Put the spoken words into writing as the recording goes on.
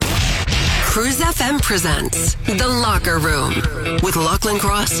Cruise FM presents The Locker Room with Lachlan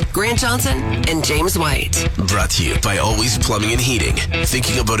Cross, Grant Johnson, and James White. Brought to you by Always Plumbing and Heating.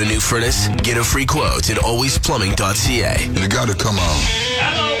 Thinking about a new furnace? Get a free quote at alwaysplumbing.ca. You gotta come on.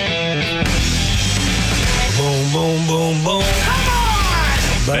 Boom, boom, boom, boom. Come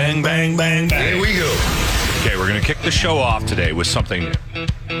on! Bang, bang, bang, bang. Here we go. Okay, we're going to kick the show off today with something new.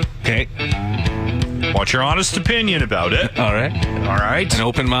 Okay. Want your honest opinion about it. All right. All right. An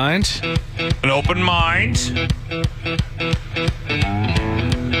open mind. An open mind.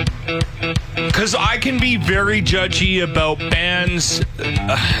 Because I can be very judgy about bands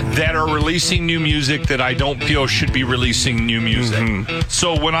that are releasing new music that I don't feel should be releasing new music. Mm-hmm.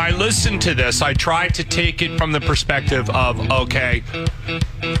 So when I listen to this, I try to take it from the perspective of, okay,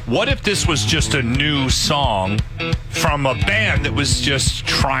 what if this was just a new song from a band that was just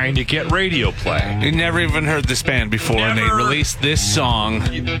trying to get radio play? You never even heard this band before, and they released this song.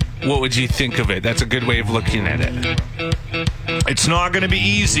 What would you think of it? That's a good way of looking at it. It's not going to be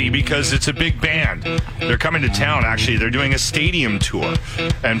easy because it's a big band. They're coming to town, actually. They're doing a stadium tour.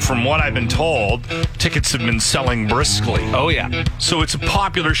 And from what I've been told, tickets have been selling briskly. Oh, yeah. So it's a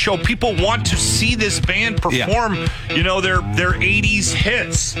popular show. People want to see this band perform, you know, their 80s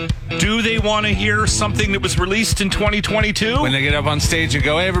hits. Do they want to hear something that was released in 2022? When they get up on stage and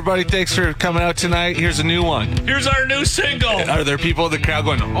go, hey, everybody, thanks for coming out tonight. Here's a new one. Here's our new single. Are there people in the crowd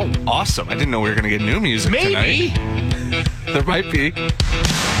going, oh, awesome. I didn't know we were going to get new music Maybe. tonight. There might be.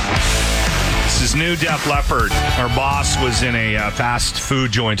 This is new Def Leppard. Our boss was in a fast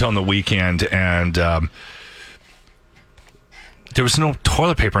food joint on the weekend, and there was no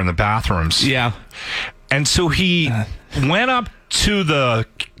toilet paper in the bathrooms. Yeah. And so he went up to the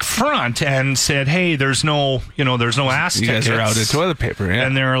front and said, hey, there's no ass You tickets. guys are out of toilet paper, yeah.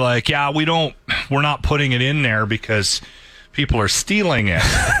 And they're like, yeah, we're not putting it in there because people are stealing it.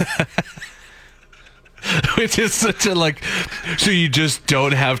 Which is such a, like, so you just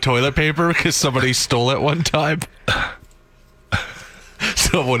don't have toilet paper because somebody stole it one time?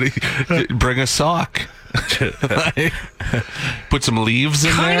 Somebody bring a sock. Like, put some leaves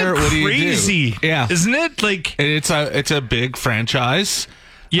in there. What do you do? Crazy, yeah, isn't it? Like, it's a big franchise,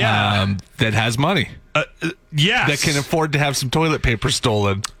 yeah, that has money, yes, that can afford to have some toilet paper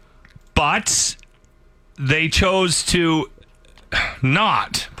stolen. But they chose to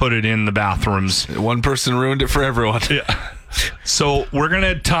not put it in the bathrooms. One person ruined it for everyone. Yeah. So we're going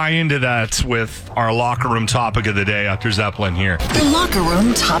to tie into that with our locker room topic of the day after Zeppelin here. The Locker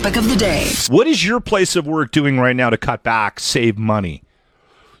Room topic of the day. What is your place of work doing right now to cut back, save money?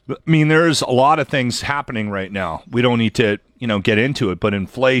 I mean, there's a lot of things happening right now. We don't need to, get into it, but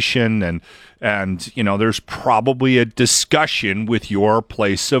inflation and there's probably a discussion with your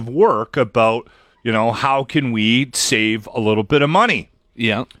place of work about, how can we save a little bit of money?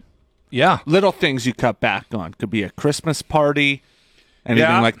 Yeah. Yeah. Little things you cut back on. Could be a Christmas party,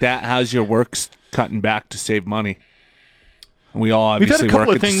 anything like that. How's your work cutting back to save money? We all obviously work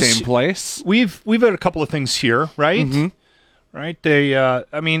at the same place. We've had a couple of things here, right? Mm-hmm. Right? They,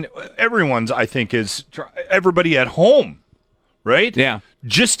 everyone's, I think, is everybody at home, right? Yeah.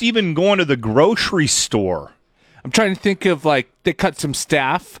 Just even going to the grocery store. I'm trying to think of, they cut some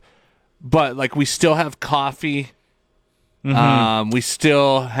staff, but, we still have coffee. Mm-hmm. We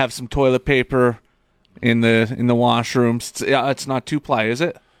still have some toilet paper in the washrooms. It's not 2-ply, is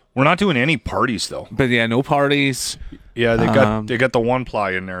it? We're not doing any parties though. But yeah, no parties. Yeah, they got the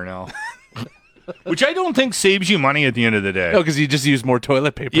 1-ply in there now, which I don't think saves you money at the end of the day. No, because you just use more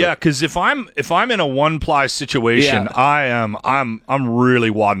toilet paper. Yeah, because if I'm in a 1-ply situation, I'm really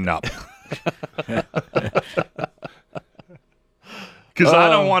wadding up. Because I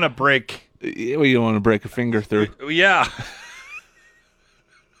don't want to break. Well, you don't want to break a finger through. Yeah.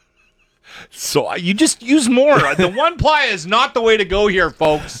 So you just use more. The 1-ply is not the way to go here,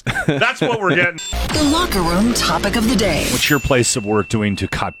 folks. That's what we're getting. The Locker Room topic of the day. What's your place of work doing to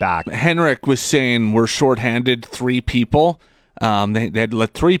cut back? Henrik was saying we're shorthanded 3 people. They had to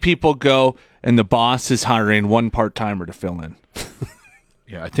let 3 people go, and the boss is hiring 1 part-timer to fill in.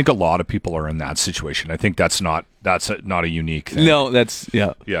 Yeah, I think a lot of people are in that situation. I think that's not a unique thing. No,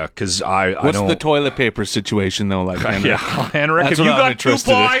 yeah, because What's the toilet paper situation though? Henrik? Yeah, Henrik, have you got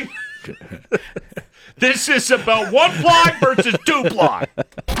 2-ply? This is about 1-ply versus 2-ply.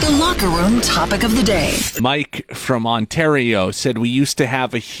 The Locker Room topic of the day. Mike from Ontario said we used to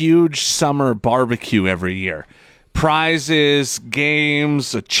have a huge summer barbecue every year. Prizes,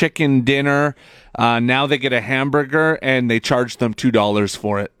 games, a chicken dinner. Now they get a hamburger and they charge them $2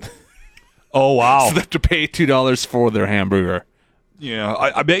 for it. Oh, wow. So they have to pay $2 for their hamburger. Yeah,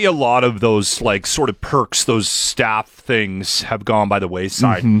 I bet you a lot of those sort of perks, those staff things have gone by the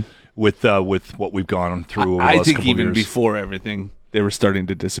wayside. Mm-hmm. with what we've gone through. Over the I last think couple even years. before everything, they were starting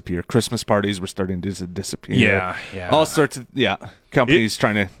to disappear. Christmas parties were starting to disappear. Yeah. All sorts of companies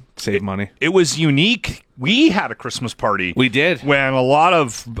trying to save money. It was unique. We had a Christmas party. We did. When a lot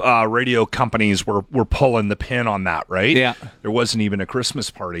of radio companies were pulling the pin on that, right? Yeah. There wasn't even a Christmas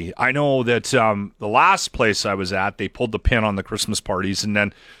party. I know that the last place I was at, they pulled the pin on the Christmas parties, and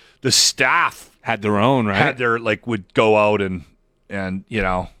then the staff Had their own, right? had their would go out and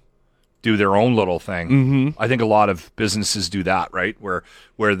do their own little thing. Mm-hmm. I think a lot of businesses do that, right? Where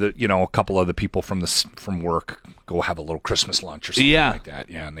the a couple of the people from work go have a little Christmas lunch or something like that.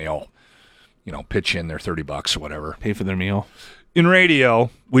 Yeah, and they all pitch in their $30 or whatever. Pay for their meal. In radio,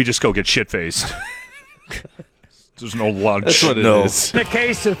 we just go get shit-faced. There's no lunch. That's what it is. In the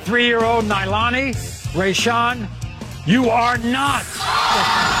case of 3-year-old Nailani, Rayshawn, you are not.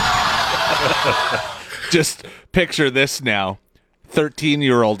 Just picture this now.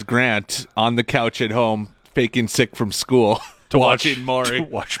 13-year-old Grant on the couch at home, faking sick from school, watching Maury. To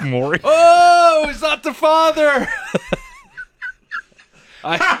watch Maury. Oh, he's not the father.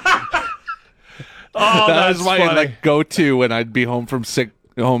 That that's was my funny. go-to when I'd be home from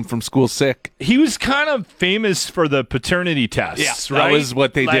school sick. He was kind of famous for the paternity tests, right? That was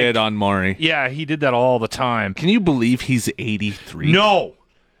what they did on Maury. Yeah, he did that all the time. Can you believe he's 83? No.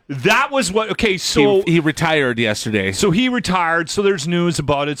 That was what... Okay, so... He retired yesterday. So he retired, so there's news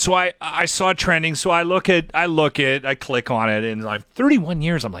about it. So I saw it trending, so I click on it, and like 31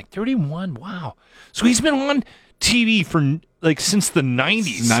 years. I'm like, 31? Wow. So he's been on TV for since the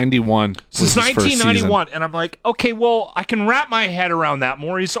 90s. 91. Since 1991. And I'm like, okay, well, I can wrap my head around that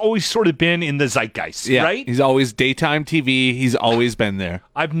more. He's always sort of been in the zeitgeist, right? He's always daytime TV. He's always been there.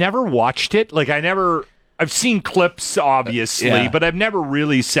 I've never watched it. I've seen clips, obviously, but I've never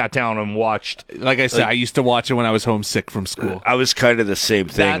really sat down and watched. Like I said, I used to watch it when I was homesick from school. I was kind of the same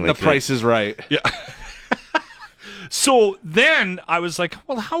thing. That and The Price is Right. Yeah. So then I was like,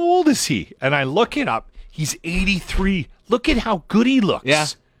 well, how old is he? And I look it up. He's 83. Look at how good he looks. Yeah.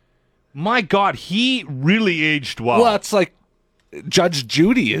 My God, he really aged well. Well, it's like Judge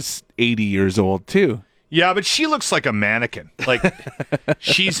Judy is 80 years old, too. Yeah, but she looks like a mannequin. Like,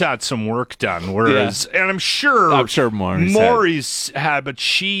 she's had some work done. Whereas, and I'm sure Maury's had, but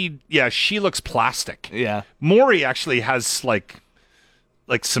she looks plastic. Yeah. Maury actually has like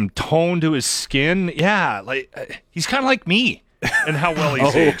some tone to his skin. Yeah, he's kind of like me and how well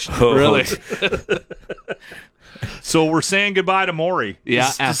he's aged. Really? So we're saying goodbye to Maury.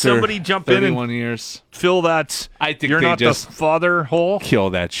 Yeah, Does somebody jump in 31 and years. fill that? I think you're they not just the father hole.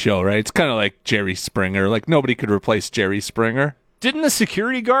 Kill that show, right? It's kind of like Jerry Springer. Like nobody could replace Jerry Springer. Didn't the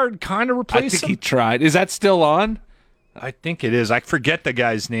security guard kind of replace I think him? he tried. Is that still on? I think it is. I forget the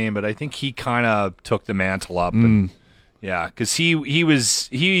guy's name, but I think he kind of took the mantle up. And, yeah, because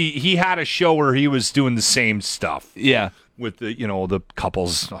he had a show where he was doing the same stuff. Yeah, with the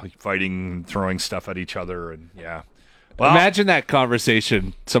couples fighting, throwing stuff at each other, and yeah. Well, imagine that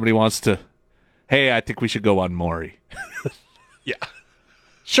conversation. Somebody wants to, hey, I think we should go on Maury. Yeah,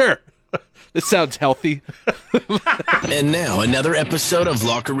 sure. This sounds healthy. And now another episode of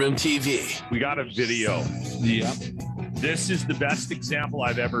Locker Room TV. We got a video. Yeah. This is the best example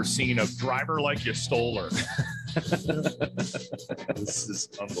I've ever seen of driver like you stole her. This is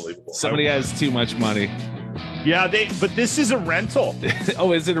unbelievable. Somebody has too much money. Yeah, but this is a rental.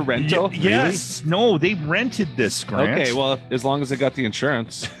 Oh, is it a rental? Yes. No, they rented this, Grant. Okay, well, as long as I got the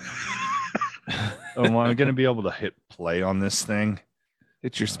insurance. Am I going to be able to hit play on this thing?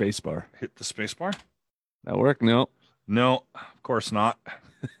 Hit your space bar. Hit the space bar? That work? No. No, of course not.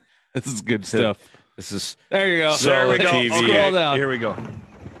 This is good stuff. This is There you go. There we go. Okay, scroll down. Here we go.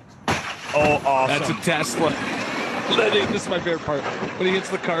 Oh, awesome. That's a Tesla. This is my favorite part. When he hits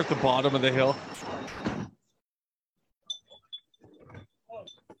the car at the bottom of the hill.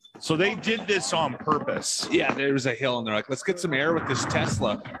 So they did this on purpose. Yeah, there was a hill, and they're like, let's get some air with this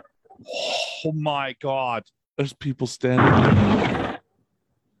Tesla. Oh, my God. There's people standing.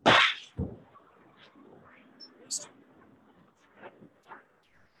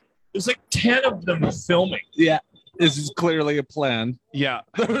 There's like 10 of them filming. Yeah, this is clearly a plan. Yeah.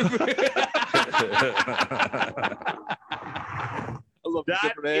 I love the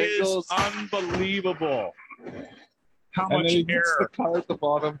That different is angles. unbelievable. How And then much he hits air? the car at the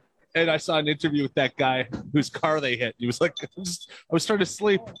bottom. And I saw an interview with that guy whose car they hit. He was like, I was trying to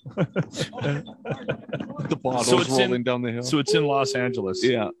sleep. The bottles So it's rolling down the hill. So it's in Los Angeles.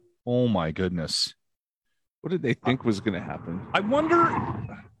 yeah. Oh, my goodness. What did they think was going to happen? I wonder.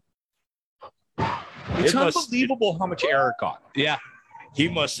 It's unbelievable how much air it got. Yeah. he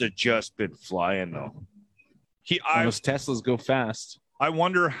must have just been flying though. Those Teslas go fast. I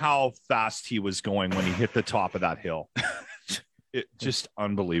wonder how fast he was going when he hit the top of that hill. It just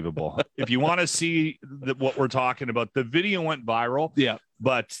unbelievable. If you want to see what we're talking about, the video went viral. Yeah.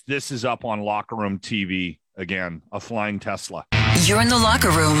 But this is up on Locker Room TV. Again, a flying Tesla. You're in the locker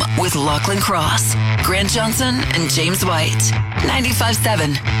room with Lachlan Cross, Grant Johnson, and James White.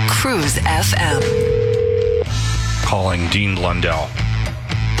 95.7 Cruise FM. Calling Dean Blundell.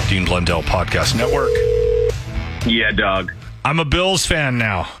 Dean Blundell Podcast Network. Yeah, dog. I'm a Bills fan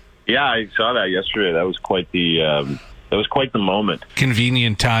now. Yeah, I saw that yesterday. That was quite the moment.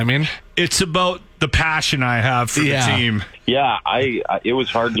 Convenient timing. It's about the passion I have for the team. Yeah, it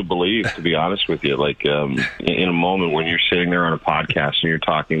was hard to believe, to be honest with you. Like, in a moment when you're sitting there on a podcast and you're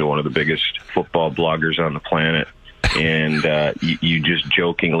talking to one of the biggest football bloggers on the planet, and you just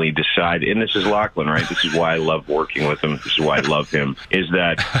jokingly decide, and this is Lachlan, right? This is why I love working with him. This is why I love him, is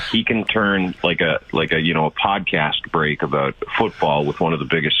that he can turn like a podcast break about football with one of the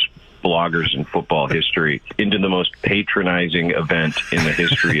biggest bloggers in football history into the most patronizing event in the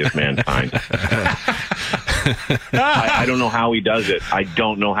history of mankind. I don't know how he does it. I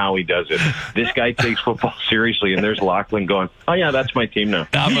don't know how he does it. This guy takes football seriously, and there's Lachlan going, "Oh yeah, that's my team now."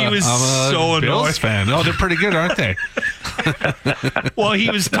 He was so annoyed. Bills fan. Oh, they're pretty good, aren't they? Well, he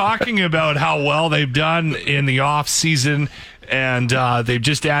was talking about how well they've done in the off season, and they've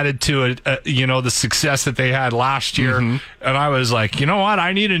just added to it, the success that they had last year. Mm-hmm. And I was like, you know what?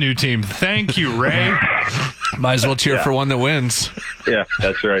 I need a new team. Thank you, Ray. Might as well cheer for one that wins. Yeah,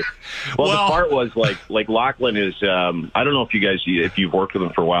 that's right. Well, the part was like Lachlan is, I don't know if you've worked with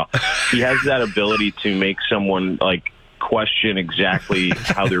him for a while, he has that ability to make someone like question exactly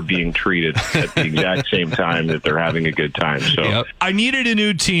how they're being treated at the exact same time that they're having a good time. So I needed a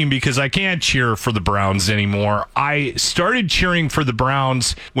new team because I can't cheer for the Browns anymore. I started cheering for the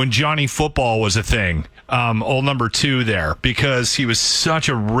Browns when Johnny Football was a thing. Old number 2 there, because he was such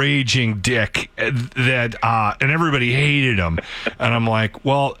a raging dick that and everybody hated him. And I'm like,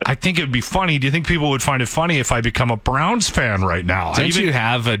 well, I think it would be funny. Do you think people would find it funny if I become a Browns fan right now? Don't you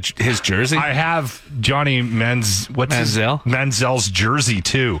have his jersey? I have Johnny Manziel's jersey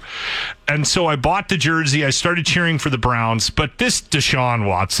too. And so I bought the jersey. I started cheering for the Browns, but this Deshaun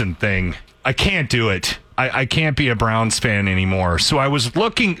Watson thing, I can't do it. I can't be a Browns fan anymore. So I was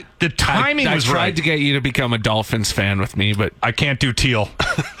looking, the timing was right. I tried to get you to become a Dolphins fan with me, but I can't do teal.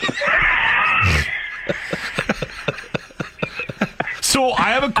 So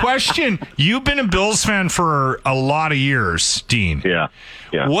I have a question. You've been a Bills fan for a lot of years, Dean. Yeah.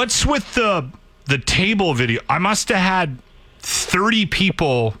 What's with the table video? I must have had 30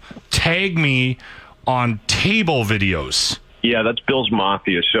 people tag me on table videos. Yeah, that's Bills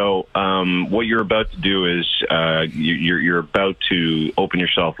Mafia. So what you're about to do is you're about to open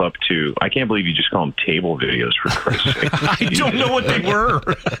yourself up to, I can't believe you just call them table videos, for Christ's sake. I don't know what they were.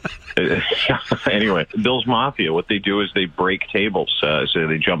 Anyway, Bills Mafia, what they do is they break tables. So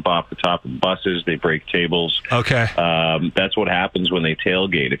they jump off the top of buses, they break tables. Okay. That's what happens when they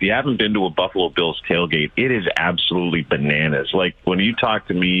tailgate. If you haven't been to a Buffalo Bills tailgate, it is absolutely bananas. Like when you talk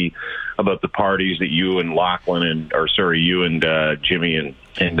to me about the parties that you and you and Jimmy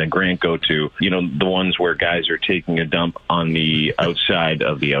and Grant go to, the ones where guys are taking a dump on the outside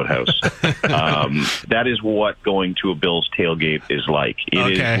of the outhouse. That is what going to a Bills tailgate is like.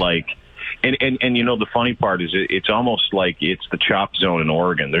 It is like, and the funny part is it's almost like it's the chop zone in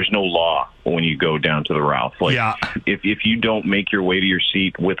Oregon. There's no law when you go down to the Ralph. Like, if you don't make your way to your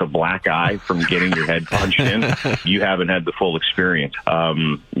seat with a black eye from getting your head punched in, you haven't had the full experience.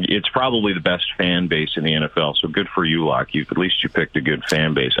 It's probably the best fan base in the NFL, so good for you, Locke. At least you picked a good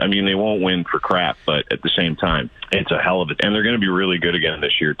fan base. I mean, they won't win for crap, but at the same time, it's a hell of it. And they're going to be really good again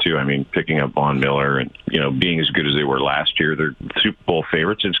this year, too. I mean, picking up Von Miller and, being as good as they were last year, they're Super Bowl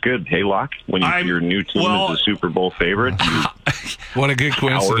favorites. It's good. Hey, Locke, when your new team is a Super Bowl favorite. What a good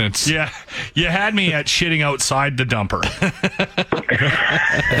coincidence. Yeah. You had me at shitting outside the dumper.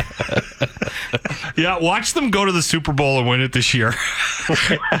 Yeah, watch them go to the Super Bowl and win it this year.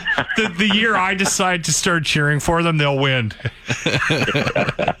 The year I decide to start cheering for them, they'll win.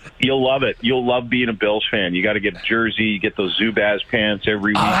 You'll love it. You'll love being a Bills fan. You got to get a jersey. You get those Zubaz pants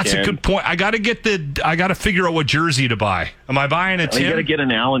every weekend. That's a good point. I got to figure out what jersey to buy. Am I buying a Tim? You got to get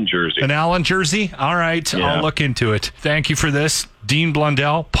an Allen jersey. An Allen jersey? All right. Yeah. I'll look into it. Thank you for this. Dean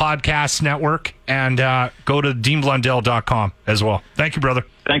Blundell Podcast Network, and go to deanblundell.com as well. Thank you, brother.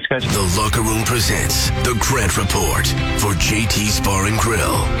 Thanks, guys. The Locker Room presents The Grant Report for JT's Bar and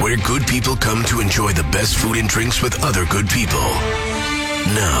Grill, where good people come to enjoy the best food and drinks with other good people.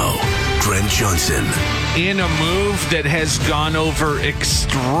 Now, Grant Johnson. In a move that has gone over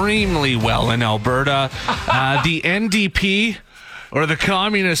extremely well in Alberta, the NDP Or the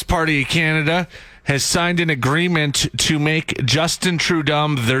Communist Party of Canada has signed an agreement to make Justin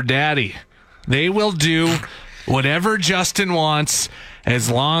Trudeau their daddy. They will do whatever Justin wants as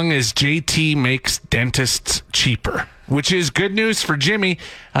long as JT makes dentists cheaper, which is good news for Jimmy.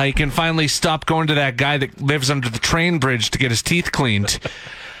 He can finally stop going to that guy that lives under the train bridge to get his teeth cleaned.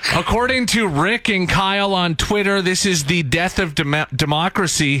 According to Rick and Kyle on Twitter, this is the death of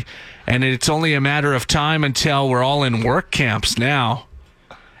democracy, and it's only a matter of time until we're all in work camps now.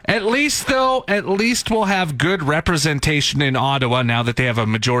 At least we'll have good representation in Ottawa now that they have a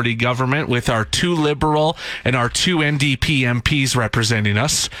majority government with our 2 Liberal and our 2 NDP MPs representing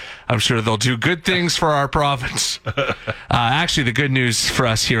us. I'm sure they'll do good things for our province. Actually, the good news for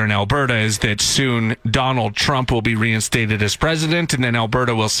us here in Alberta is that soon Donald Trump will be reinstated as president, and then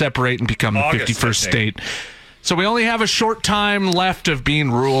Alberta will separate and become the 51st state. So we only have a short time left of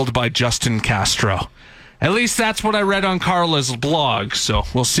being ruled by Justin Castro. At least that's what I read on Carla's blog, so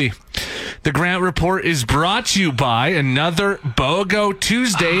we'll see. The Grant Report is brought to you by another BOGO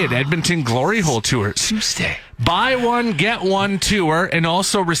Tuesday at Edmonton Glory Hole Tours. Tuesday. Buy one, get one tour, and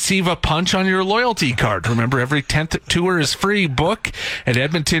also receive a punch on your loyalty card. Remember, every 10th tour is free. Book at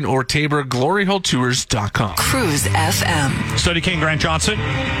Edmonton or Tabor, gloryholetours.com. Cruise FM. Study King Grant Johnson.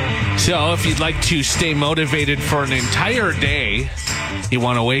 So if you'd like to stay motivated for an entire day, you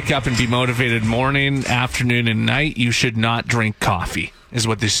want to wake up and be motivated morning, afternoon, and night, you should not drink coffee, is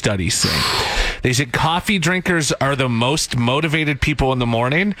what this study's saying. They said coffee drinkers are the most motivated people in the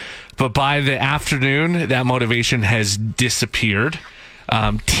morning, but by the afternoon, that motivation has disappeared.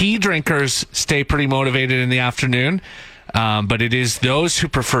 Tea drinkers stay pretty motivated in the afternoon, but it is those who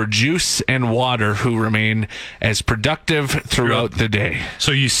prefer juice and water who remain as productive throughout the day.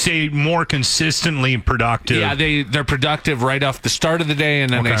 So you say more consistently productive. Yeah, they're productive right off the start of the day,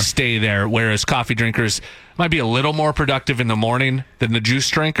 and then they stay there, whereas coffee drinkers might be a little more productive in the morning than the juice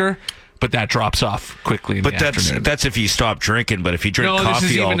drinker, but that drops off quickly in the afternoon. That's if you stop drinking, but if you drink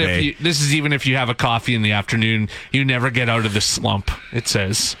coffee all day. This is even if you have a coffee in the afternoon, you never get out of the slump, it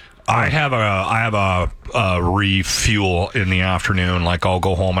says. I have a refuel in the afternoon. Like I'll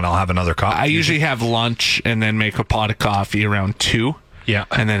go home and I'll have another coffee. I usually have lunch and then make a pot of coffee around 2. Yeah.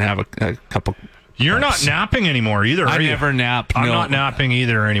 And then have a couple. You're not napping anymore either, are you? I never nap. I'm not napping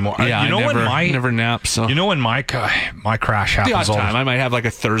either anymore. Yeah, I never nap. So you know when my crash happens? The odd time. I might have like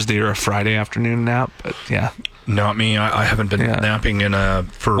a Thursday or a Friday afternoon nap, but yeah. Not me. I haven't been napping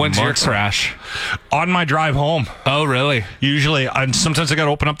for When's months. your crash? On my drive home. Oh, really? Usually, sometimes I got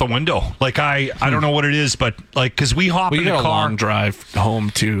to open up the window. Like I don't know what it is, but like because we hop in the car. A long drive home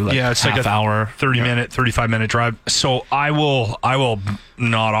too. Like it's half like hour, 35-minute drive. So I will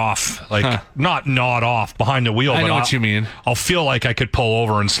nod off, not nod off behind the wheel. I know what you mean. I'll feel like I could pull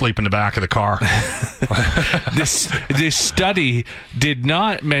over and sleep in the back of the car. This study did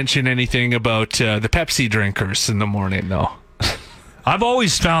not mention anything about the Pepsi drinkers in the morning, though. I've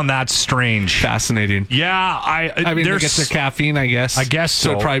always found that strange. Fascinating. Yeah, I mean, they get their caffeine, I guess. I guess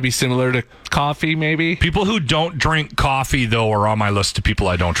so. It'd probably be similar to coffee, maybe. People who don't drink coffee, though, are on my list of people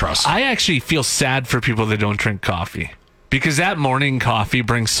I don't trust. I actually feel sad for people that don't drink coffee. Because that morning coffee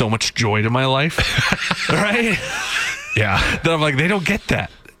brings so much joy to my life. Right? Yeah. That I'm like, they don't get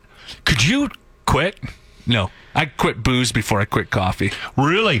that. Could you quit? No. I quit booze before I quit coffee.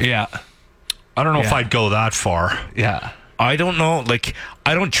 Really? Yeah. I don't know if I'd go that far. Yeah. I don't know. Like,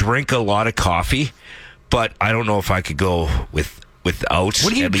 I don't drink a lot of coffee, but I don't know if I could go without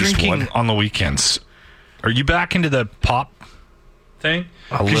What are you at least drinking one. on the weekends? Are you back into the pop thing?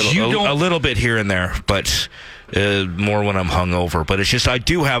 A little bit here and there, but more when I'm hungover. But it's just I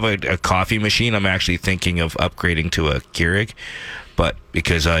do have a coffee machine. I'm actually thinking of upgrading to a Keurig, but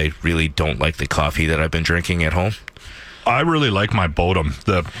because I really don't like the coffee that I've been drinking at home. I really like my Bodum,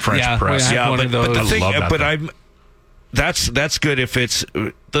 the French press. Yeah, but the thing, that's good if it's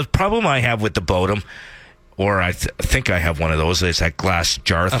the problem I have with the Bodum, or I think I have one of those. Is that glass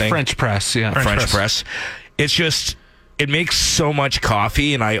jar thing? A French press, yeah. French press. It's just it makes so much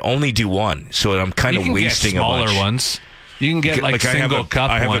coffee, and I only do one, so I'm kind of wasting a bunch. You can get smaller ones. You can get like single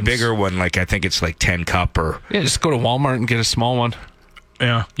cup ones. I have a bigger one, like I think it's like 10 cup or. Yeah, just go to Walmart and get a small one.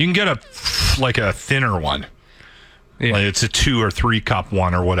 Yeah, you can get a thinner one. Yeah. Like it's a 2 or 3 cup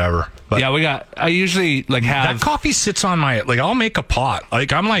one or whatever. But yeah, I usually have that coffee sits on my I'll make a pot.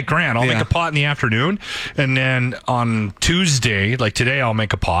 Like I'm like Grant, I'll make a pot in the afternoon, and then on Tuesday, like today, I'll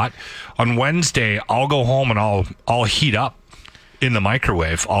make a pot. On Wednesday, I'll go home and I'll heat up in the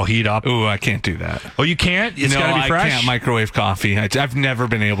microwave. I'll heat up. Ooh, I can't do that. Oh, you can't? It's gotta be fresh? I can't microwave coffee. I've never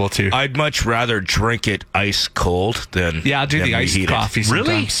been able to. I'd much rather drink it ice cold than I'll do the iced coffee sometimes.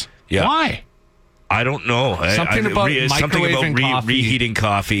 Really? Yeah. Why? I don't know. Something about coffee. Reheating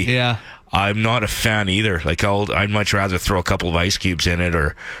coffee. Yeah. I'm not a fan either. Like I'd much rather throw a couple of ice cubes in it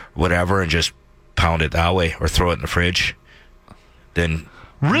or whatever and just pound it that way or throw it in the fridge. Then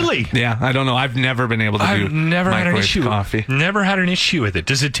Really? Yeah, I don't know. I've never been able to do never had an issue. Coffee. Never had an issue with it.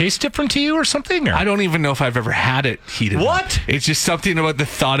 Does it taste different to you or something? Or? I don't even know if I've ever had it heated. What? Up. It's just something about the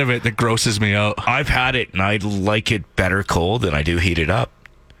thought of it that grosses me out. I've had it and I like it better cold than I do heated up.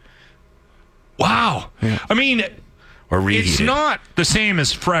 Wow. Yeah. I mean, or reheat it's not the same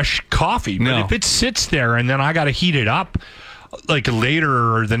as fresh coffee, but if it sits there and then I got to heat it up like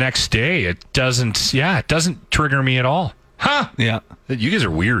later or the next day, it doesn't trigger me at all. Huh? Yeah. You guys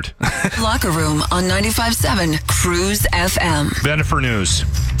are weird. Locker Room on 95.7 Cruise FM. Bennifer News.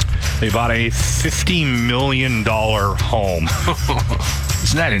 They bought a $50 million home.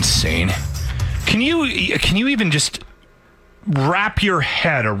 Isn't that insane? Can you even just wrap your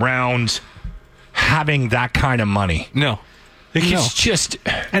head around having that kind of money? No. Like he's just...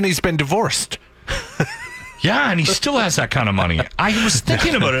 And he's been divorced. Yeah, and he still has that kind of money. I was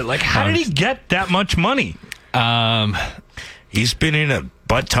thinking about it. Like, how did he get that much money? He's been in a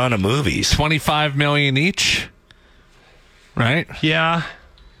butt ton of movies. $25 million each, right? Yeah.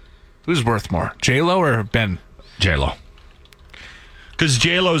 Who's worth more, J-Lo or Ben? J-Lo. Because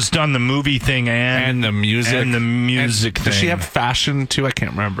J-Lo's done the movie thing and the music. And the music thing. Does she have fashion, too? I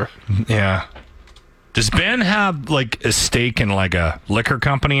can't remember. Yeah. Does Ben have, like, a stake in, like, a liquor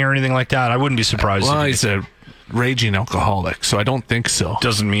company or anything like that? I wouldn't be surprised. Well, he's a raging alcoholic, so I don't think so.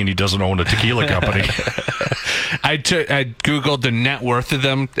 Doesn't mean he doesn't own a tequila company. I Googled the net worth of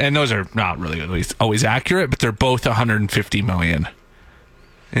them, and those are not really always accurate, but they're both $150 million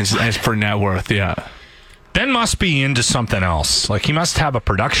as for net worth, yeah. Ben must be into something else. Like, he must have a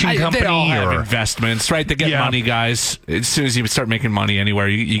production company. They all have or investments, right? They get money guys. As soon as you start making money anywhere,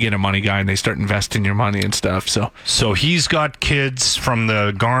 you get a money guy, and they start investing your money and stuff. So he's got kids from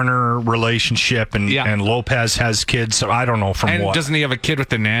the Garner relationship, and Lopez has kids. So I don't know from what. Doesn't he have a kid with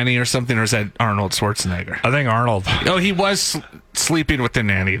the nanny or something, or is that Arnold Schwarzenegger? I think Arnold. Oh, he was sleeping with the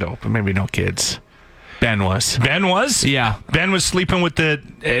nanny, though, but maybe no kids. Ben was? Yeah. Ben was sleeping with the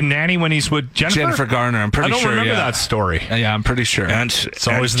nanny when he's with Jennifer Garner, I'm pretty sure. I don't remember that story. Yeah, I'm pretty sure. And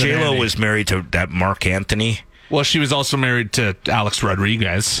J-Lo was married to that Mark Anthony. Well, she was also married to Alex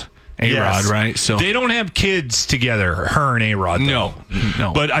Rodriguez. A-Rod, right? So they don't have kids together, her and A-Rod. No.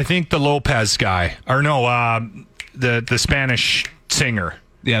 But I think the Lopez guy, or no, the Spanish singer.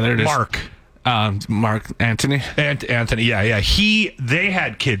 Yeah, there it is. Mark Anthony. Anthony, yeah. They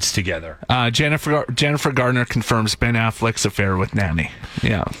had kids together. Jennifer Garner confirms Ben Affleck's affair with Nanny.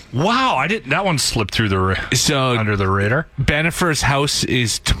 Yeah. Wow, that one slipped through under the radar. Bennifer's house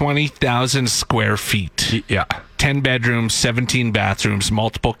is 20,000 square feet. Yeah. 10 bedrooms, 17 bathrooms,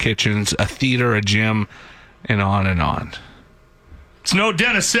 multiple kitchens, a theater, a gym, and on and on. It's no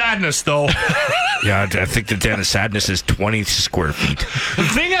Den of Sadness, though. Yeah, I think the Den of Sadness is 20 square feet. The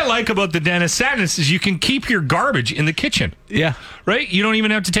thing I like about the Den of Sadness is you can keep your garbage in the kitchen. Yeah. Right? You don't even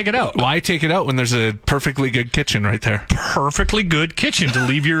have to take it out. Why take it out when there's a perfectly good kitchen right there? Perfectly good kitchen to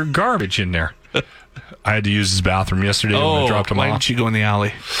leave your garbage in there. I had to use his bathroom yesterday when I dropped him off. Why didn't you go in the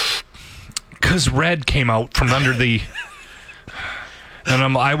alley? Because Red came out from under the...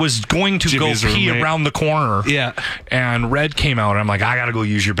 And I was going to Jimmy's go pee roommate. around the corner. Yeah. And Red came out. I'm like, I got to go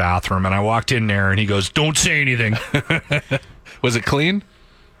use your bathroom. And I walked in there, and he goes, don't say anything. Was it clean?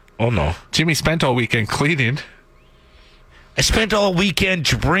 Oh, no. Jimmy spent all weekend cleaning. I spent all weekend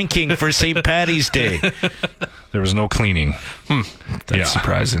drinking for St. Patty's Day. There was no cleaning. That's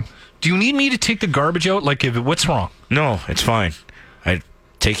surprising. Do you need me to take the garbage out? Like, what's wrong? No, it's fine. I'm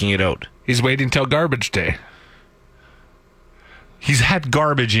taking it out. He's waiting till garbage day. He's had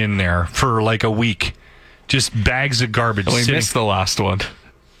garbage in there for like a week. Just bags of garbage. Oh, he missed the last one.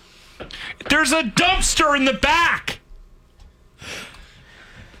 There's a dumpster in the back.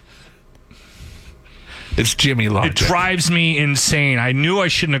 It's Jimmy logic. It drives me insane. I knew I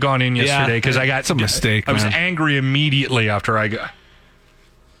shouldn't have gone in yesterday because it's a mistake. I was angry immediately after I got.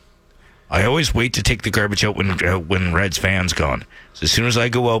 I always wait to take the garbage out when Red's van's gone. So as soon as I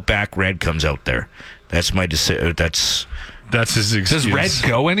go out back, Red comes out there. That's my decision. That's his excuse. Does Red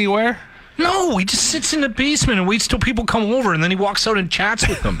go anywhere? No, he just sits in the basement and waits till people come over, and then he walks out and chats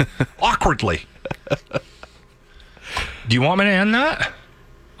with them awkwardly. Do you want me to end that?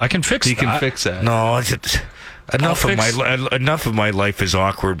 I can fix that. He can fix that. No, enough of my life is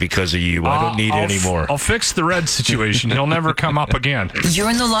awkward because of you. I don't need any more. I'll fix the Red situation. He'll never come up again. You're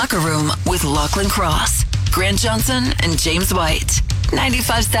in the Locker Room with Lachlan Cross, Grant Johnson, and James White.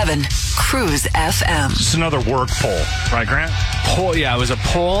 95.7 Cruise FM. It's another work poll, right, Grant? Poll, yeah, it was a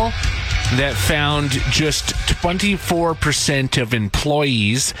poll that found just 24% of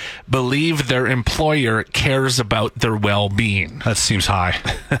employees believe their employer cares about their well-being. That seems high.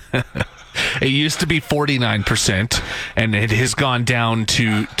 It used to be 49%, and it has gone down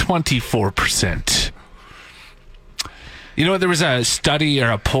to 24%. You know, there was a study or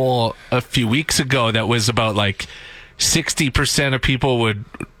a poll a few weeks ago that was about like 60% of people would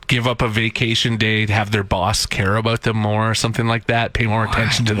give up a vacation day to have their boss care about them more or something like that, pay more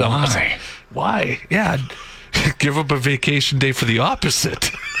attention to them. Why? Yeah, give up a vacation day for the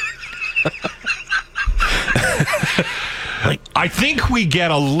opposite. I think we get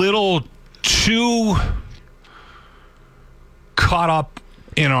a little too caught up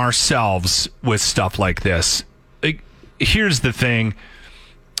in ourselves with stuff like this. Here's the thing: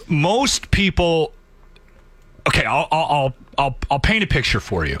 most people. Okay, I'll paint a picture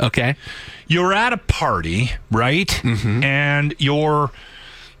for you. Okay, you're at a party, right? Mm-hmm. And you're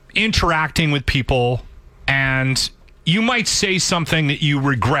interacting with people, and you might say something that you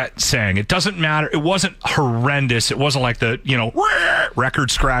regret saying. It doesn't matter. It wasn't horrendous. It wasn't like the,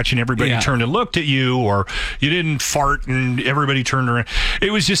 record scratch and everybody turned and looked at you, or you didn't fart and everybody turned around.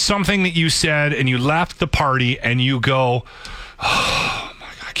 It was just something that you said, and you left the party and you go, oh my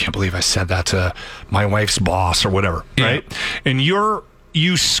God, I can't believe I said that to my wife's boss or whatever, right? And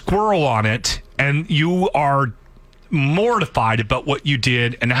you squirrel on it, and you are mortified about what you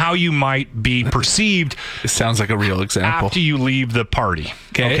did and how you might be perceived. It sounds like a real example. After you leave the party.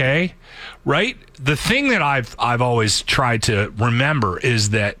 Okay? Right? The thing that I've always tried to remember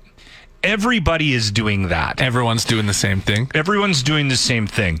is that everybody is doing that. Everyone's doing the same thing. Everyone's doing the same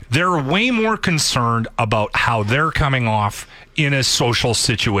thing. They're way more concerned about how they're coming off in a social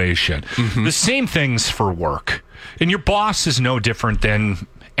situation. Mm-hmm. The same things for work. And your boss is no different than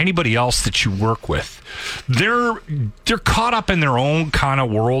anybody else that you work with. They're caught up in their own kind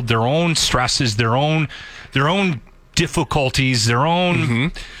of world, their own stresses, their own difficulties, their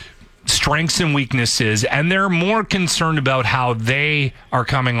own strengths and weaknesses, and they're more concerned about how they are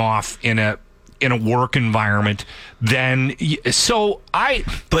coming off in a work environment than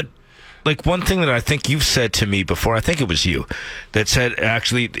But like one thing that I think you've said to me before, I think it was you, that said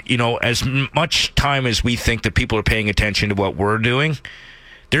actually, as much time as we think that people are paying attention to what we're doing,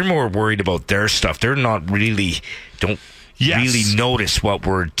 they're more worried about their stuff. They're not really, really notice what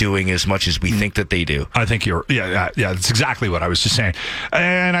we're doing as much as we think that they do. I think that's exactly what I was just saying.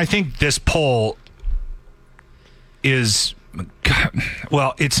 And I think this poll is,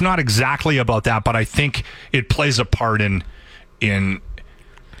 well, it's not exactly about that, but I think it plays a part in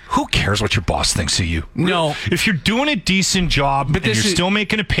who cares what your boss thinks of you? No. If you're doing a decent job but you're still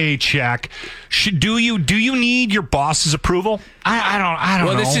making a paycheck, do you need your boss's approval? I don't know.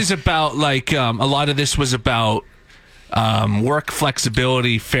 Well, this is about like a lot of this was about work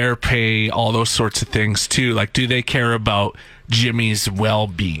flexibility, fair pay, all those sorts of things too. Like, do they care about Jimmy's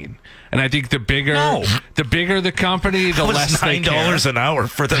well-being? And I think the bigger the company, the less they care. $9 an hour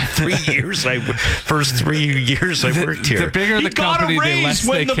for the 3 years first 3 years I worked here. The bigger the company, the less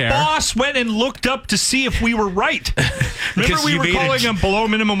they care. When the boss went and looked up to see if we were right. Remember we were calling him below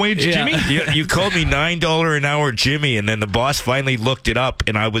minimum wage Jimmy? You called me $9 an hour Jimmy, and then the boss finally looked it up,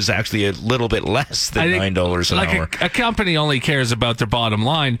 and I was actually a little bit less than $9 an hour. A company only cares about their bottom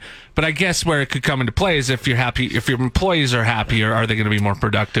line, but I guess where it could come into play is if you're happy, if your employees are happier, are they going to be more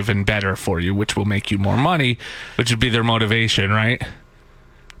productive and better for you, which will make you more money, which would be their motivation, right?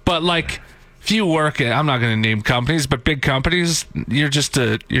 But like, if you work at, I'm not going to name companies, but big companies, you're just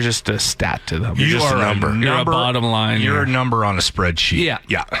a stat to them. You are a number. You're a bottom line. You're a number on a spreadsheet.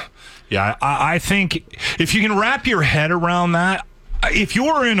 Yeah. I think if you can wrap your head around that, if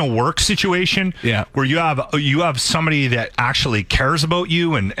you're in a work situation where you have somebody that actually cares about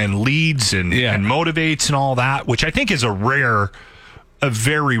you and leads and motivates and all that, which I think is a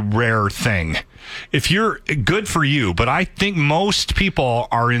very rare thing. If you're good for you, but I think most people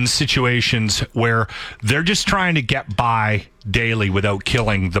are in situations where they're just trying to get by daily without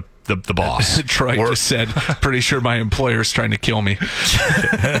killing the boss. Troy just said, pretty sure my employer's trying to kill me.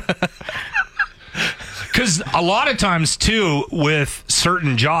 Because a lot of times, too, with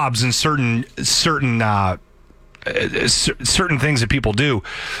certain jobs and certain things that people do,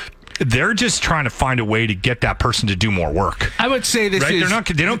 they're just trying to find a way to get that person to do more work. I would say this is...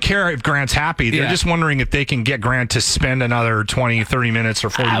 They don't care if Grant's happy. They're just wondering if they can get Grant to spend another 20, 30 minutes or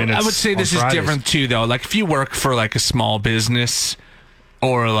 40 minutes. I would say this is different, too, though. Like, if you work for, like, a small business...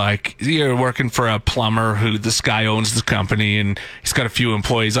 Or like you're working for a plumber who this guy owns the company and he's got a few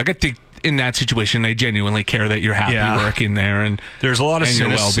employees. Like I think in that situation, they genuinely care that you're happy working there, and there's a lot of your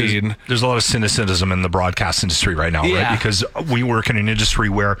well-being. There's a lot of cynicism in the broadcast industry right now, right? Because we work in an industry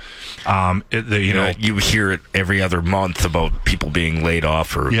where, you hear it every other month about people being laid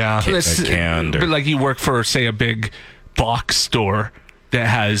off or canned. But like you work for, say, a big box store that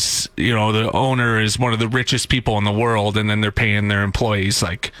has, the owner is one of the richest people in the world, and then they're paying their employees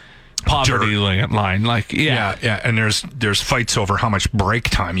like poverty line, like and there's fights over how much break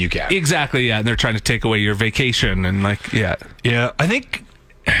time you get. Exactly, and they're trying to take away your vacation, and I think,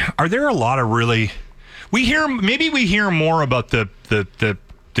 are there a lot of really, we hear more about the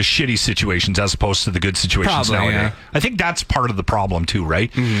shitty situations as opposed to the good situations nowadays. I think that's part of the problem too,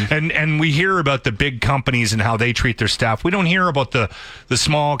 right? Mm-hmm. And we hear about the big companies and how they treat their staff. We don't hear about the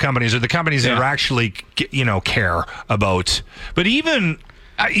small companies or the companies that are actually care about. But even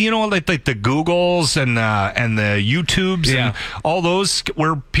like the Googles and the YouTubes and all those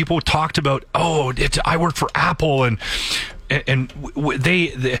where people talked about, I work for Apple and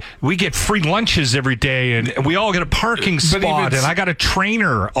we get free lunches every day, and we all get a parking spot, and I got a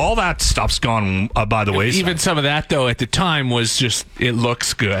trainer. All that stuff's gone by the way. Even some of that, though, at the time was just, it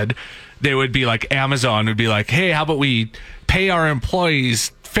looks good. They would be like, Amazon would be like, hey, how about we pay our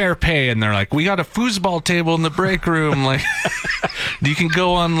employees fair pay? And they're like, we got a foosball table in the break room. Like, you can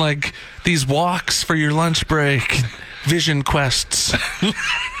go on like these walks for your lunch break. Vision quests.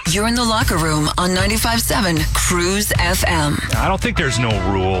 You're in the locker room on 95.7 Cruise FM. I don't think there's no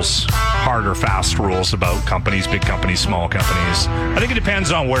rules, hard or fast rules about companies, big companies, small companies. I think it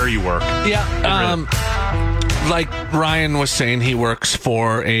depends on where you work. Yeah. Like Ryan was saying, he works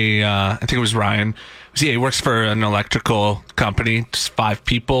for I think it was Ryan. He works for an electrical company, just 5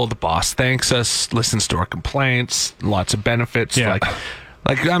 people. The boss thanks us, listens to our complaints, lots of benefits. Yeah.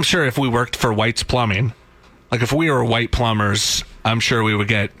 Like I'm sure if we worked for White's Plumbing, like if we were white plumbers, I'm sure we would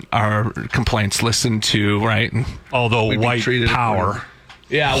get our complaints listened to, right? And although White Power.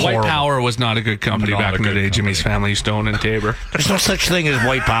 White Power was not a good company back in the day. Jimmy's family used to own in Tabor. There's no such thing as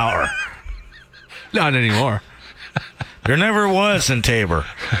White Power. Not anymore. There never was in Tabor.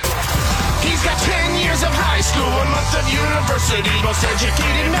 He's got 10 years of high school, a month of university, most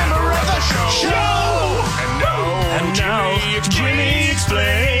educated member of the show. And now Jimmy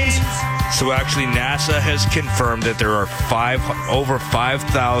explains. So actually, NASA has confirmed that there are over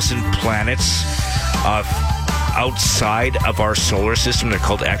 5,000 planets outside of our solar system. They're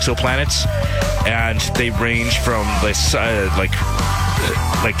called exoplanets, and they range from like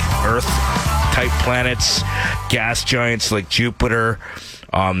Earth-type planets, gas giants like Jupiter.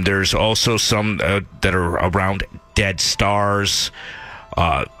 There's also some that are around dead stars.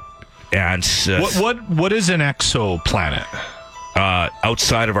 What is an exoplanet?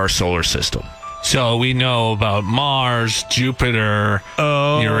 Outside of our solar system. So we know about Mars, Jupiter,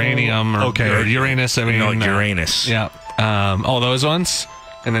 Uranium, or Uranus. Uranus. Yeah. All those ones.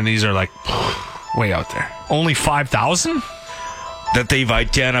 And then these are like way out there. Only 5,000? That they've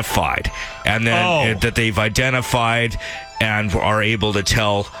identified. And then that they've identified and are able to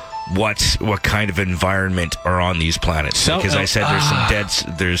tell what kind of environment are on these planets. Because I said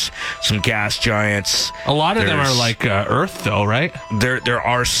there's some gas giants. A lot of them are like Earth, though, right? There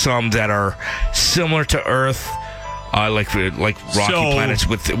are some that are similar to Earth, like rocky planets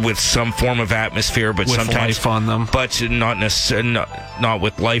with some form of atmosphere, but with sometimes life on them, but not necessarily not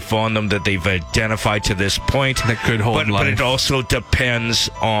with life on them that they've identified to this point. That could hold life. But it also depends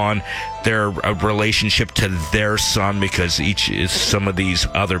on their relationship to their sun, because some of these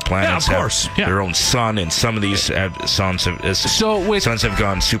other planets have their own sun, and some of these suns have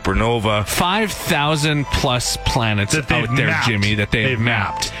gone supernova. 5,000 plus planets out there, mapped. Jimmy, that they've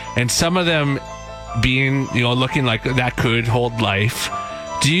mapped, and some of them being, looking like that could hold life.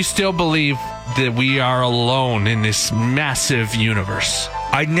 Do you still believe that we are alone in this massive universe?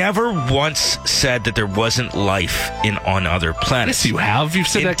 I never once said that there wasn't life on other planets. Yes, you have. You've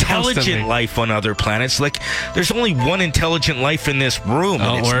said that constantly. Intelligent life on other planets. Like, there's only one intelligent life in this room,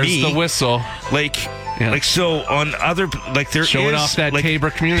 and it's where's me. the whistle? So on other, there showing off that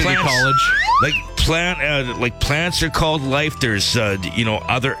Tabor Community College. Plants are called life. There's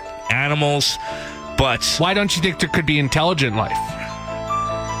other animals, but why don't you think there could be intelligent life?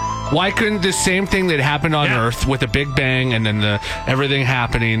 Why couldn't the same thing that happened on Earth with a Big Bang and then everything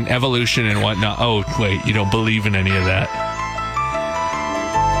happening, evolution and whatnot? Oh, wait, you don't believe in any of that.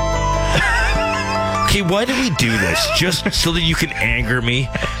 Okay, why do we do this? Just so that you can anger me?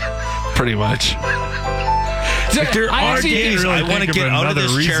 Pretty much. There are actually days really I want to think get of out of another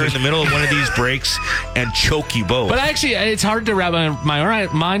this chair in reason. the middle of one of these breaks and choke you both. But actually, it's hard to wrap my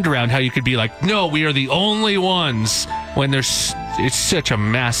mind around how you could be like, no, we are the only ones when it's such a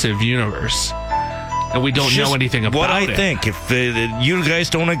massive universe. And we don't It's know just anything about what I it. think. If you guys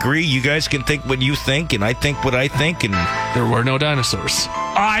don't agree, you guys can think what you think, and I think what I think, and There were no dinosaurs.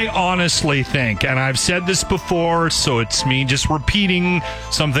 I honestly think, and I've said this before, so it's me just repeating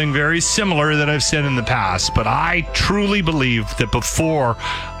something very similar that I've said in the past, but I truly believe that before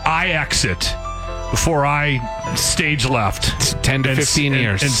I stage left, 10 to 15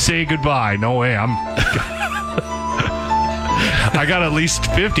 years. and say goodbye. No way, I got at least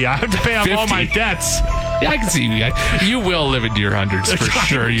 50. I have to pay off all 50. my debts. Yeah, I can see you guys. You will live into your hundreds for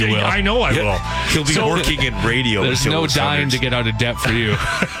sure. You will. I know I will. he'll be working in radio. There's until no his dying hundreds. to get out of debt for you.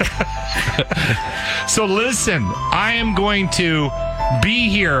 So listen, I am going to be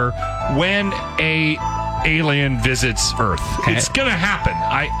here when a alien visits Earth. Okay. It's going to happen.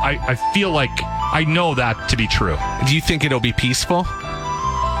 I feel like I know that to be true. Do you think it'll be peaceful?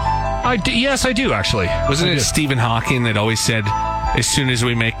 Yes, I do, actually. Wasn't I it do. Stephen Hawking that always said, as soon as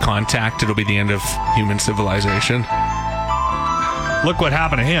we make contact, it'll be the end of human civilization? Look what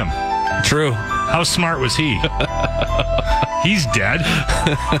happened to him. True. How smart was he? He's dead.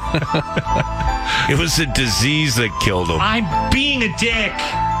 It was a disease that killed him. I'm being a dick.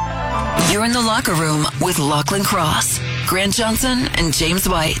 You're in the locker room with Lachlan Cross, Grant Johnson, and James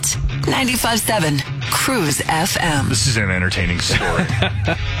White. 95.7 Cruise FM. This is an entertaining story.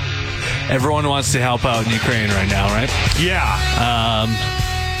 Everyone wants to help out in Ukraine right now, right? Yeah.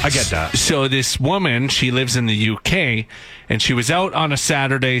 I get that. So this woman, she lives in the UK, and she was out on a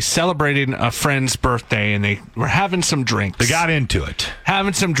Saturday celebrating a friend's birthday, and they were having some drinks. They got into it.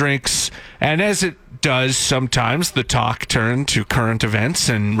 Having some drinks, and as it does sometimes, the talk turned to current events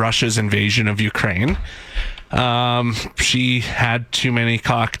and Russia's invasion of Ukraine. She had too many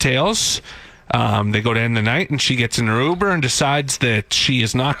cocktails. They go to end the night, and she gets in her Uber and decides that she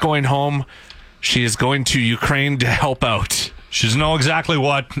is not going home. She is going to Ukraine to help out. She doesn't know exactly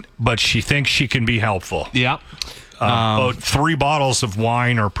what, but she thinks she can be helpful. Yeah. About 3 bottles of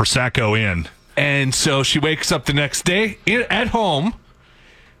wine or Prosecco in. And so she wakes up the next day at home,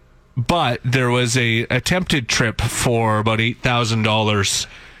 but there was a attempted trip for about $8,000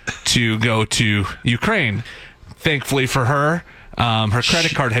 to go to Ukraine. Thankfully for her, her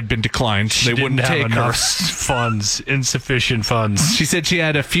credit card had been declined, so they Didn't wouldn't have take her. enough funds, insufficient funds. She said she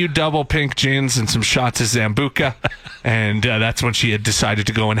had a few double pink gins and some shots of Zambuca, and that's when she had decided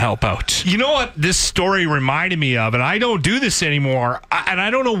to go and help out. You know what this story reminded me of, and I don't do this anymore, and I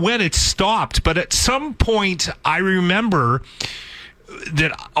don't know when it stopped, but at some point I remember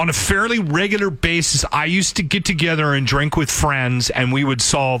that on a fairly regular basis, I used to get together and drink with friends, and we would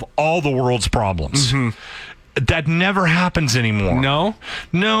solve all the world's problems. That never happens anymore. No?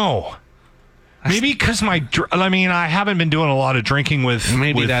 No. Maybe because I haven't been doing a lot of drinking with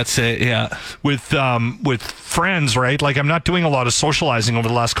Maybe with, that's it, yeah. with friends, right? Like I'm not doing a lot of socializing over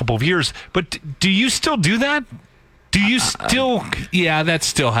the last couple of years. But do you still do that? Do you still Yeah, that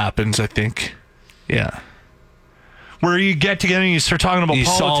still happens, I think. Yeah. where you get together and you start talking about You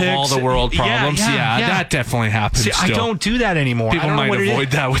politics? solve all the world Yeah, problems? Yeah, that definitely happens See, still. I don't do that anymore. People I don't know might what it is.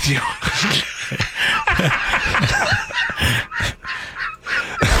 avoid that with you.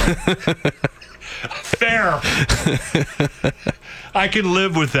 Fair. I can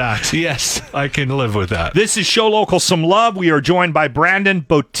live with that. Yes. I can live with that. This is Show Local Some Love. We are joined by Brandon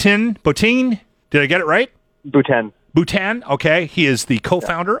Boutin. Did I get it right? Bhutan. Bhutan. Okay. He is the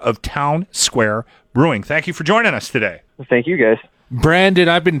co-founder of Town Square Brewing. Thank you for joining us today. Thank you, guys. Brandon,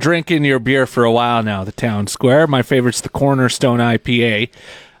 I've been drinking your beer for a while now, the Town Square. My favorite's the Cornerstone IPA.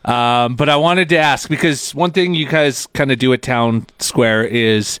 But I wanted to ask, because one thing you guys kind of do at Town Square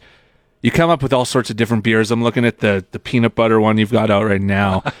is you come up with all sorts of different beers. I'm looking at the peanut butter one you've got out right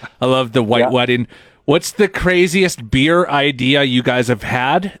now. I love the White Wedding. What's the craziest beer idea you guys have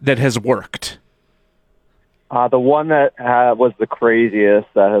had that has worked? The one that was the craziest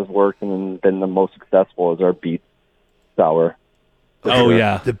that has worked and been the most successful is our Beet Sour.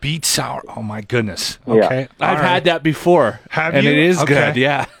 Yeah. The beet sour. Oh, my goodness. Yeah. Okay. I've had that before. Have and you? it is Okay. good,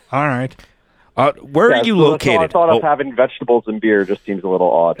 yeah. All right. Where are you so located? I thought of having vegetables and beer just seems a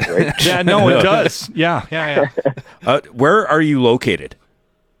little odd, right? Yeah, no, it does. Yeah. Where are you located?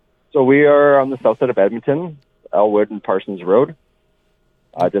 So we are on the south side of Edmonton, Elwood and Parsons Road.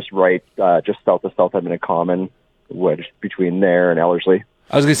 Just south of South Edmonton Common, wedged between there and Ellerslie.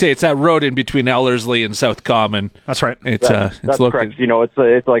 I was going to say, it's that road in between Ellerslie and South Common. That's right. It's That's located. correct. You know,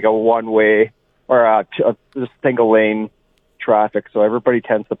 it's like a one-way or a single lane traffic, so everybody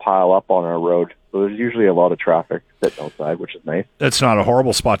tends to pile up on our road. So there's usually a lot of traffic sitting outside, which is nice. That's not a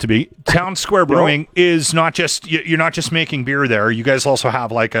horrible spot to be. Town Square Brewing is not just, you're not just making beer there. You guys also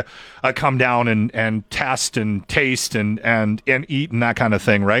have like a come down and test and taste and eat and that kind of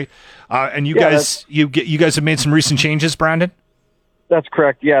thing, right? And you guys have made some recent changes, Brandon? That's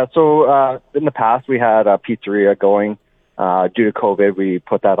correct. Yeah. So in the past we had a pizzeria going. Due to COVID, we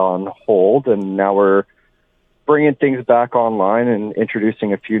put that on hold, and now we're bringing things back online and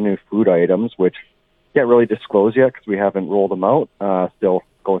introducing a few new food items, which can't really disclose yet because we haven't rolled them out. Still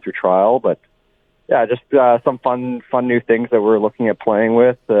going through trial, but yeah, just some fun new things that we're looking at playing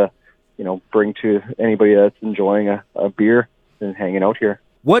with. Bring to anybody that's enjoying a beer and hanging out here.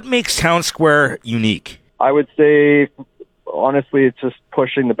 What makes Town Square unique? I would say, honestly, it's just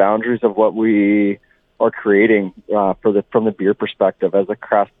pushing the boundaries of what we are creating from the beer perspective. As a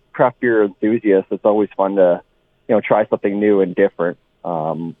craft beer enthusiast, it's always fun to try something new and different.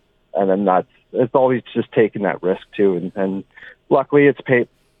 And then it's always just taking that risk too. And luckily, it's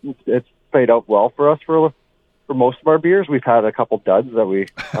paid out well for us for most of our beers. We've had a couple duds that we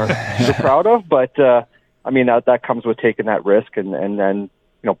aren't super proud of, but that comes with taking that risk and then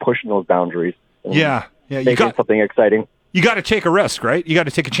pushing those boundaries. Yeah, you got something exciting. You got to take a risk, right? You got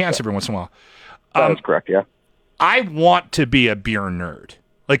to take a chance every once in a while. That is correct. Yeah. I want to be a beer nerd.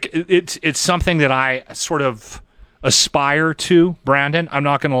 Like it's something that I sort of aspire to, Brandon. I'm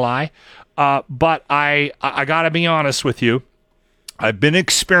not going to lie, but I got to be honest with you. I've been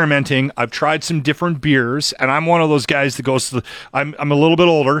experimenting. I've tried some different beers, and I'm one of those guys that goes to I'm a little bit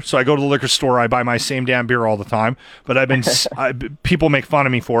older, so I go to the liquor store. I buy my same damn beer all the time. But people make fun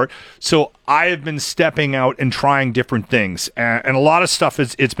of me for it. So I have been stepping out and trying different things, and a lot of stuff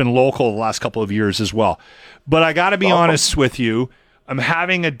it's been local the last couple of years as well. But I got to be honest with you. I'm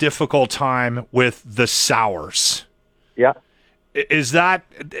having a difficult time with the sours. Yeah. Is that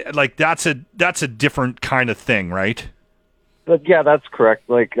like that's a different kind of thing, right? But yeah, that's correct.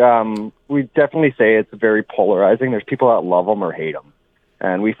 Like, we definitely say it's very polarizing. There's people that love them or hate them.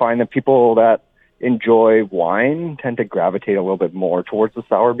 And we find that people that enjoy wine tend to gravitate a little bit more towards the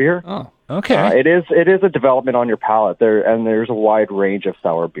sour beer. Oh, okay. It is a development on your palate there, and there's a wide range of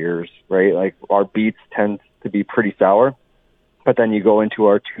sour beers, right? Like our Beats tend to be pretty sour, but then you go into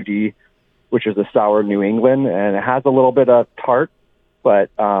our 2D, which is a sour New England, and it has a little bit of tart, but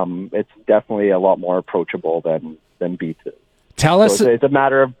it's definitely a lot more approachable than Beats is. Tell us. So it's a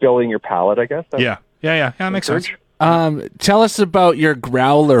matter of building your palate, I guess. Yeah. That makes sense. Tell us about your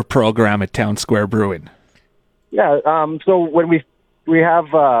growler program at Town Square Brewing. Yeah. So when we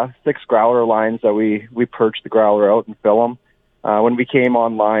have 6 growler lines that we purge the growler out and fill them. When we came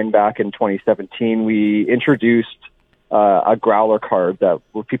online back in 2017, we introduced a growler card that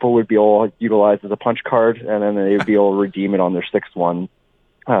people would be able to utilize as a punch card, and then they would be able to redeem it on their 6th one,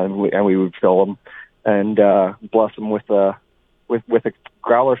 and we would fill them and bless them with a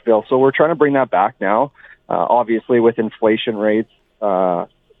growler fill. So we're trying to bring that back now. Obviously, with inflation rates,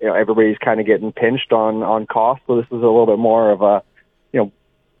 everybody's kind of getting pinched on cost. So this is a little bit more of a,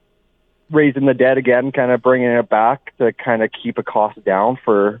 raising the dead again, kind of bringing it back to kind of keep a cost down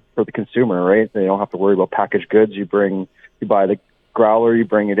for the consumer, right? They don't have to worry about packaged goods. You buy the growler, you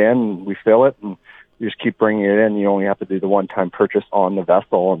bring it in, we fill it, and you just keep bringing it in. You only have to do the one-time purchase on the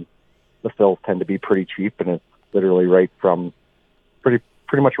vessel, and the fills tend to be pretty cheap, and it's literally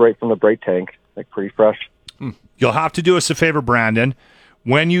pretty much right from the bright tank, like pretty fresh. You'll have to do us a favor, Brandon.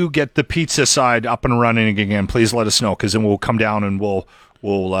 When you get the pizza side up and running again, please let us know, because then we'll come down and we'll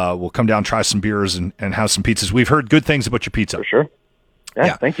come down, try some beers and have some pizzas. We've heard good things about your pizza. For sure.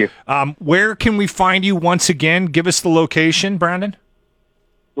 Yeah. Thank you. Where can we find you once again? Give us the location, Brandon.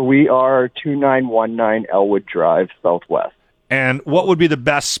 We are 2919 Elwood Drive, Southwest. And what would be the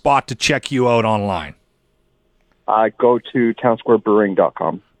best spot to check you out online? Go to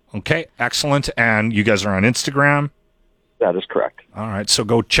townsquarebrewing.com. Okay, excellent. And you guys are on Instagram? That is correct. All right, so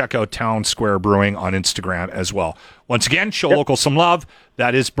go check out Town Square Brewing on Instagram as well. Once again, show local some love.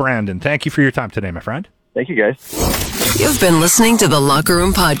 That is Brandon. Thank you for your time today, my friend. Thank you, guys. You've been listening to the Locker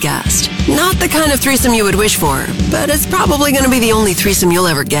Room Podcast. Not the kind of threesome you would wish for, but it's probably going to be the only threesome you'll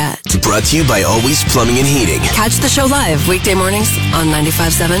ever get. Brought to you by Always Plumbing and Heating. Catch the show live weekday mornings on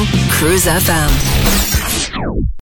 95.7 Cruise FM.